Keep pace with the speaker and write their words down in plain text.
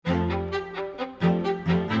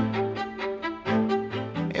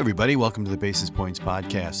everybody, welcome to the Basis Points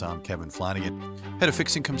Podcast. I'm Kevin Flanagan, head of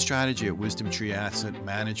fixed income strategy at Wisdom Tree Asset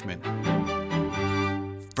Management.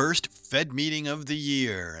 First Fed meeting of the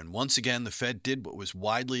year, and once again the Fed did what was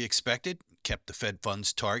widely expected, kept the Fed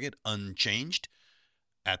funds target unchanged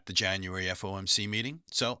at the January FOMC meeting.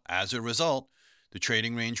 So as a result, the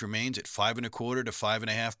trading range remains at 5.25% to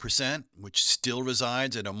 5.5%, which still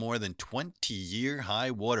resides at a more than 20-year high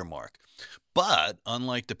watermark. But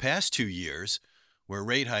unlike the past 2 years, where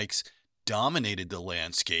rate hikes dominated the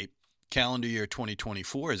landscape, calendar year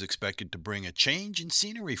 2024 is expected to bring a change in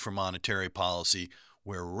scenery for monetary policy,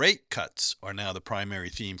 where rate cuts are now the primary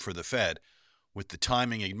theme for the Fed, with the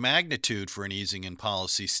timing and magnitude for an easing in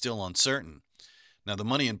policy still uncertain. Now, the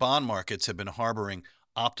money and bond markets have been harboring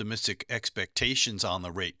optimistic expectations on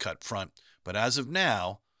the rate cut front, but as of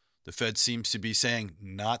now, the Fed seems to be saying,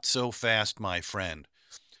 not so fast, my friend.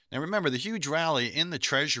 Now, remember, the huge rally in the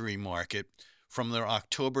Treasury market from their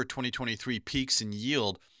October 2023 peaks in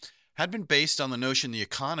yield had been based on the notion the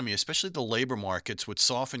economy, especially the labor markets, would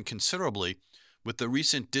soften considerably with the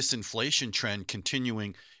recent disinflation trend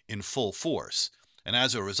continuing in full force. And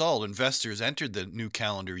as a result, investors entered the new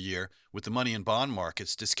calendar year with the money and bond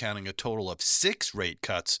markets discounting a total of 6 rate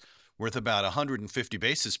cuts worth about 150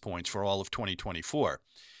 basis points for all of 2024.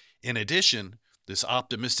 In addition, this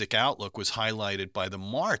optimistic outlook was highlighted by the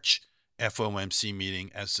March FOMC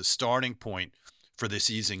meeting as the starting point for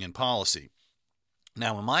this easing in policy.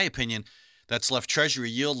 Now, in my opinion, that's left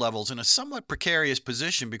Treasury yield levels in a somewhat precarious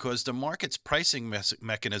position because the market's pricing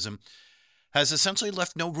mechanism has essentially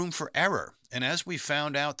left no room for error. And as we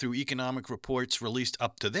found out through economic reports released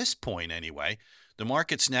up to this point anyway, the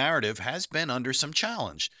market's narrative has been under some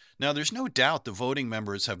challenge. Now, there's no doubt the voting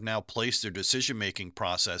members have now placed their decision-making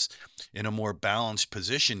process in a more balanced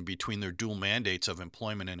position between their dual mandates of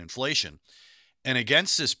employment and inflation. And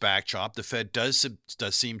against this backdrop, the Fed does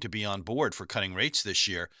seem to be on board for cutting rates this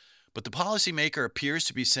year, but the policymaker appears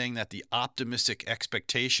to be saying that the optimistic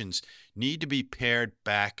expectations need to be pared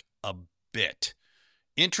back a bit.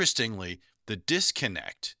 Interestingly, the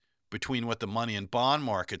disconnect between what the money and bond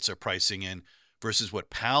markets are pricing in versus what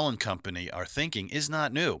Powell and company are thinking is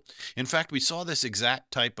not new. In fact, we saw this exact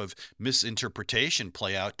type of misinterpretation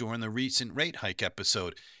play out during the recent rate hike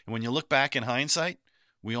episode. And when you look back in hindsight,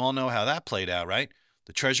 we all know how that played out, right?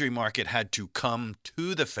 The Treasury market had to come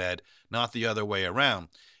to the Fed, not the other way around.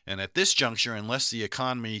 And at this juncture, unless the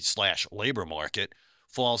economy/labor market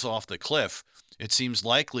falls off the cliff, it seems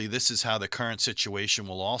likely this is how the current situation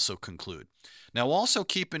will also conclude. Now, also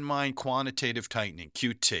keep in mind quantitative tightening,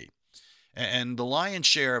 QT. And the lion's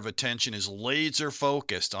share of attention is laser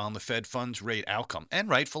focused on the Fed funds rate outcome, and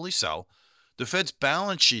rightfully so. The Fed's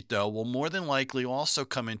balance sheet, though, will more than likely also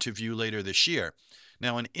come into view later this year.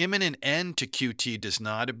 Now, an imminent end to QT does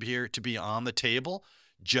not appear to be on the table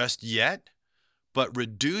just yet, but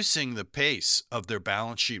reducing the pace of their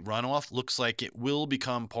balance sheet runoff looks like it will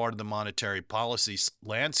become part of the monetary policy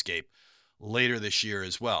landscape later this year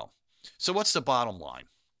as well. So what's the bottom line?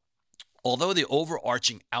 Although the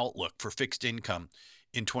overarching outlook for fixed income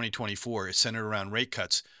in 2024 is centered around rate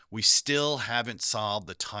cuts, we still haven't solved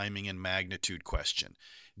the timing and magnitude question.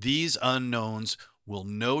 These unknowns will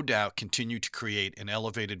no doubt continue to create an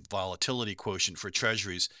elevated volatility quotient for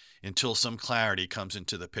treasuries until some clarity comes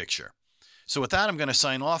into the picture. So with that, I'm going to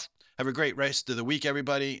sign off. Have a great rest of the week,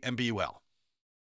 everybody, and be well.